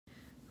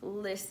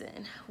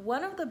Listen,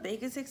 one of the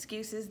biggest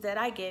excuses that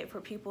I get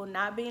for people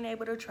not being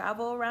able to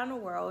travel around the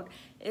world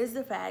is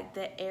the fact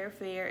that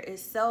airfare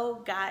is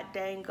so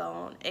goddamn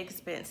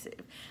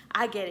expensive.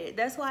 I get it.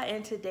 That's why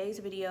in today's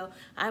video,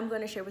 I'm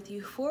going to share with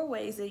you 4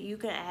 ways that you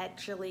can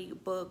actually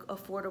book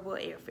affordable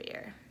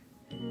airfare.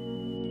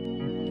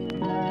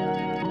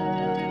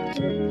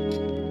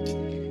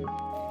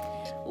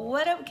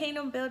 What up,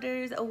 Kingdom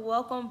Builders?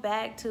 Welcome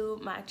back to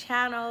my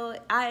channel.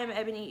 I am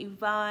Ebony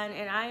Evaughn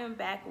and I am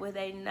back with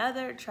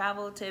another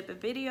travel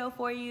tip video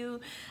for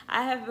you.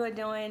 I have been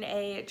doing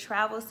a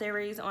travel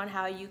series on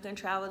how you can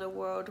travel the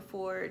world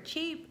for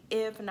cheap,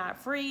 if not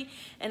free.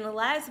 In the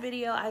last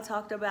video, I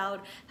talked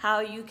about how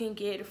you can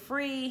get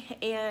free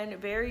and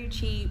very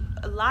cheap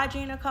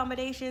lodging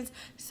accommodations.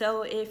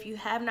 So if you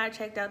have not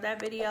checked out that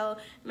video,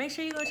 make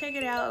sure you go check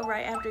it out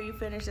right after you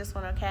finish this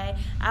one, okay?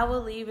 I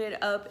will leave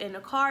it up in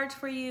the cards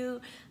for you.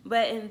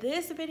 But in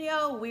this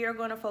video, we are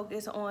going to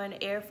focus on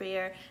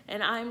airfare,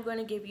 and I'm going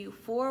to give you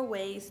 4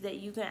 ways that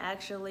you can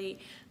actually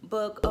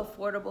book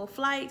affordable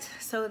flights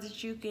so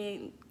that you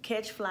can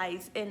catch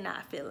flights and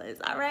not feelings.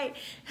 All right,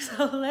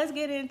 so let's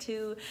get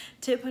into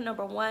tip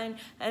number 1,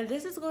 and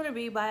this is going to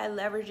be by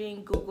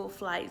leveraging Google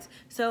Flights.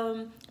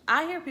 So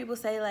I hear people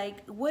say,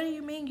 like, what do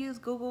you mean use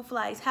Google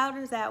Flights? How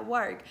does that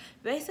work?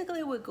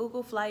 Basically, with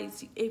Google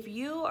Flights, if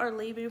you are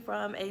leaving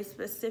from a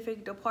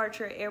specific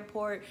departure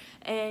airport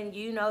and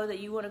you know that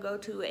you want to go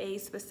to a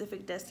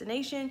specific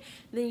destination,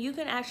 then you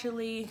can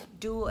actually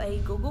do a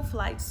Google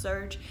Flights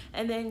search,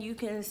 and then you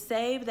can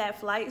save that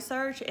flight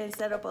search and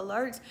set up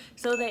alerts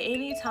so that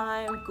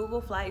anytime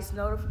Google Flights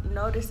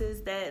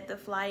notices that the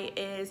flight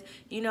is,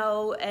 you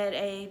know, at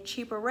a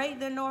cheaper rate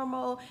than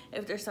normal,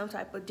 if there's some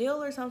type of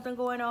deal or something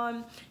going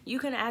on, you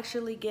can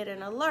actually get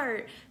an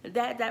alert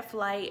that that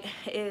flight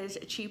is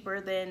cheaper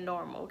than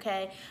normal,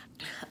 okay?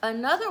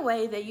 Another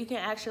way that you can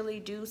actually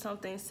do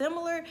something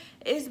similar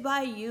is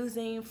by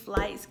using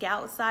flight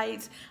scout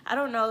sites. I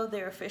don't know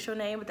their official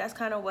name, but that's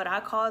kind of what I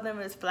call them,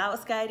 is flight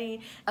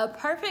scouting. A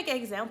perfect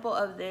example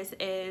of this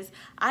is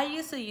I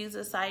used to use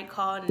a site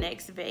called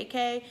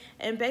𝗦𝗨𝗕𝗦𝗘,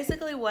 and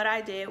basically what I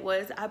did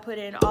was I put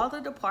in all the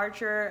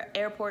departure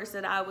airports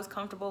that I was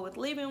comfortable with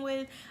leaving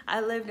with.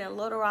 I lived in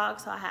Little Rock,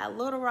 so I had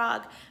Little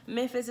Rock.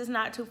 Memphis is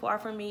not too far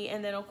from me,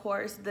 and then of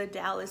course the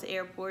Dallas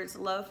airports,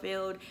 Love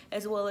Field,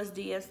 as well as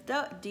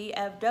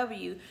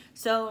DFW.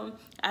 So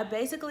I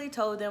basically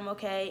told them,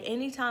 okay,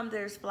 anytime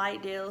there's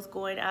flight deals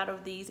going out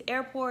of these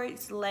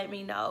airports, let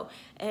me know.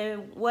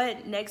 And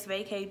what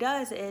𝗦𝗨𝗕𝗦𝗘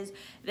does is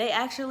they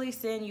actually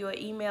send you an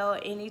email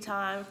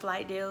anytime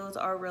flight deals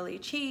are really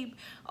cheap,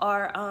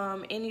 or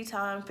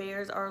anytime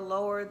fares are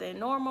lower than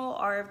normal,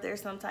 or if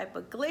there's some type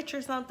of glitch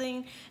or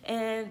something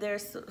and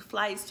there's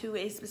flights to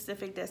a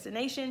specific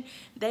destination,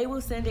 they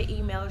will send an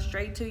email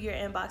straight to your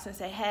inbox and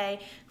say, hey,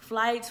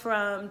 flights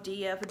from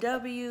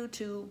DFW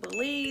to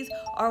Belize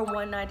are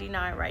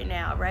 $199 right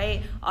now,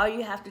 right? All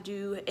you have to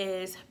do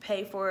is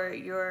pay for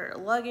your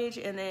luggage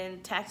and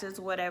then taxes,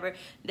 whatever.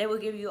 They will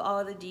give you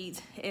all the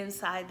deets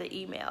inside the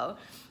email.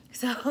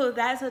 So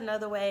that's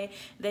another way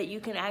that you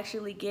can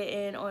actually get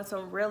in on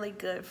some really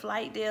good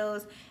flight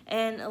deals.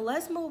 And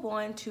let's move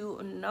on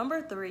to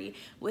number 3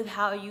 with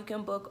how you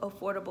can book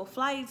affordable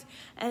flights.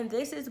 And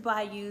this is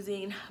by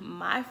using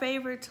my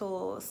favorite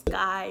tool,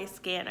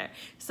 Skyscanner.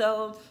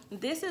 So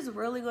this is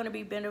really going to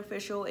be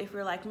beneficial if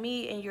you're like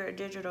me and you're a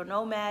digital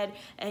nomad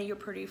and you're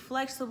pretty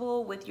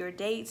flexible with your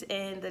dates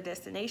and the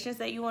destinations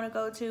that you want to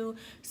go to.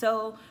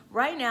 So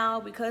right now,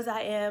 because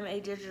I am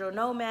a digital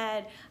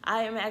nomad,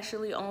 I am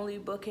actually only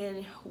booking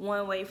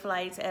one-way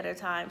flights at a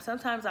time.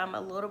 Sometimes I'm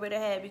a little bit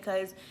ahead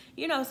because,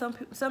 you know,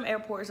 some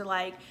airports are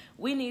like,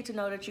 we need to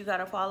know that you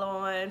got a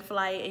follow-on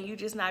flight and you're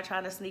just not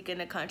trying to sneak in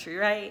the country,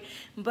 right?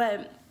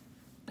 But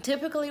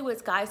typically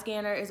with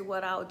Skyscanner is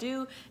what I'll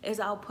do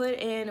is I'll put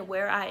in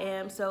where I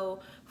am.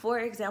 So for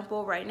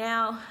example, right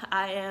now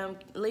I am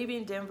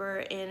leaving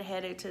Denver and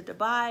headed to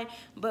Dubai,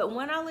 but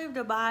when I leave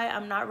Dubai,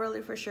 I'm not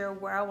really for sure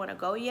where I want to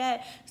go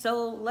yet.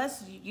 So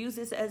let's use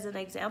this as an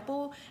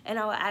example, and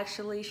I will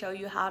actually show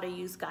you how to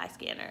use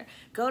Skyscanner.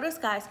 Go to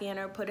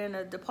Skyscanner, put in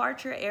a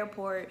departure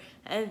airport,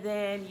 and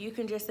then you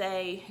can just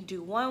say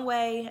do one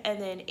way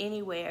and then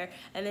anywhere,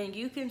 and then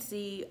you can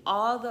see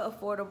all the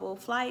affordable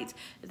flights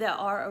that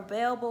are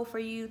available for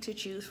you to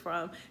choose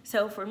from.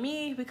 So for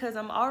me, because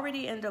I'm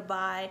already in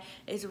Dubai,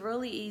 it's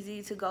really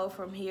easy to go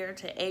from here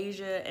to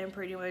Asia and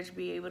pretty much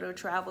be able to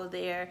travel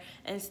there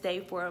and stay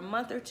for a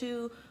month or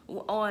 2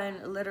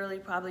 on literally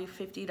probably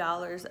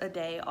 $50 a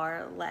day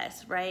or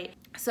less, right?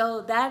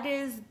 So that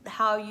is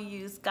how you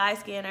use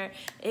Skyscanner.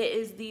 It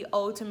is the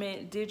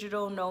ultimate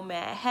digital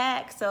nomad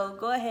hack. So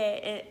go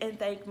ahead and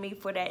thank me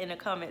for that in the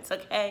comments,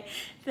 okay?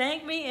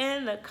 Thank me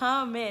in the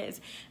comments.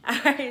 All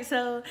right,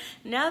 so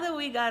now that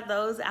we got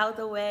those out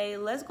the way,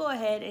 let's go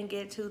ahead and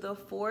get to the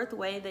fourth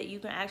way that you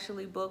can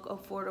actually book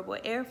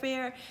affordable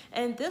airfare.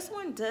 And this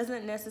one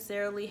doesn't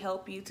necessarily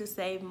help you to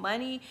save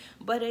money,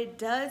 but it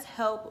does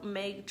help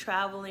make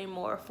traveling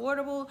more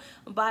affordable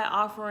by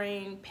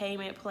offering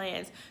payment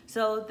plans.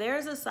 So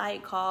there's a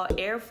site called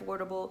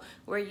Airfordable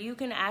where you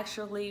can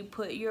actually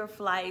put your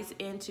flights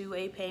into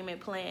a payment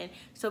plan.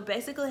 So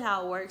basically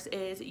how it works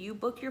is you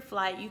book your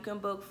flight, you can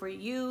book for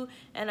you,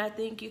 and I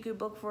think you could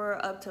book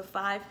for up to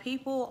 5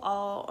 people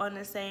all on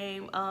the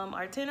same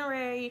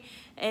itinerary.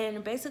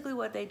 And basically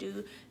what they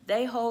do,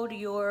 they hold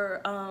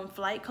your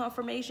flight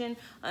confirmation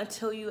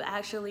until you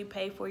actually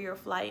pay for your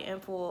flight in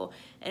full.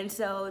 And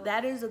so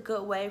that is a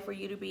good way for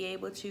you to be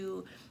able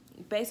to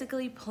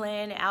basically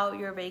plan out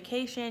your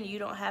vacation. You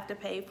don't have to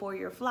pay for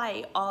your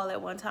flight all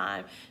at one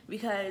time,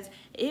 because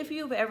if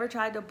you've ever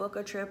tried to book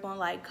a trip on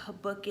like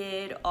Book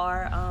It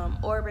or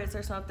Orbitz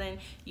or something,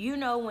 you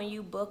know when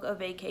you book a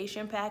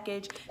vacation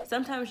package,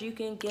 sometimes you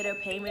can get a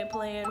payment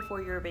plan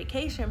for your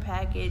vacation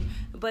package,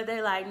 but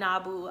they're like, nah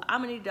boo,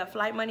 I'm gonna need the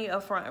flight money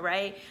up front,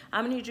 right?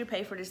 I'm gonna need you to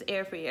pay for this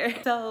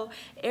airfare. So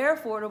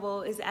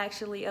Airfordable is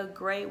actually a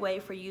great way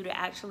for you to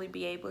actually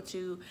be able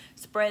to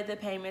spread the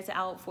payments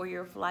out for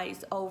your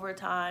flights over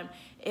time,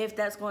 if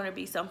that's going to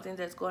be something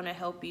that's going to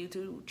help you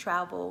to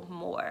travel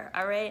more.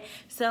 All right,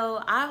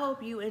 so I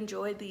hope you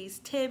enjoyed these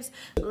tips.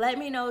 Let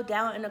me know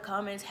down in the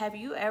comments, have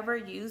you ever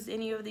used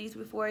any of these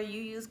before?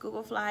 You use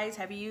Google Flights?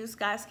 Have you used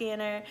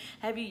Skyscanner?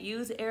 Have you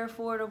used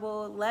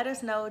Airfordable? Let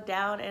us know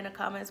down in the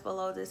comments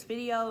below this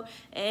video.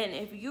 And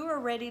if you are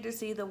ready to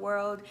see the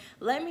world,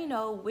 let me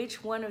know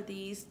which one of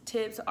these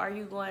tips are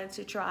you going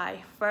to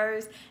try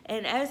first.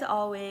 And as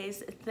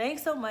always,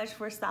 thanks so much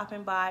for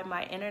stopping by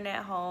my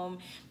internet home.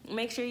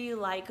 Make sure you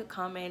like,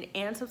 comment,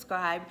 and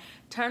subscribe.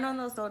 Turn on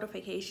those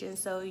notifications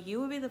so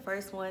you will be the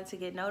first one to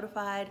get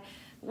notified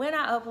when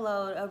I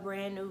upload a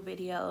brand new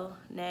video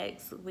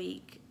next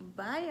week.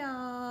 Bye,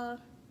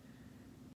 y'all.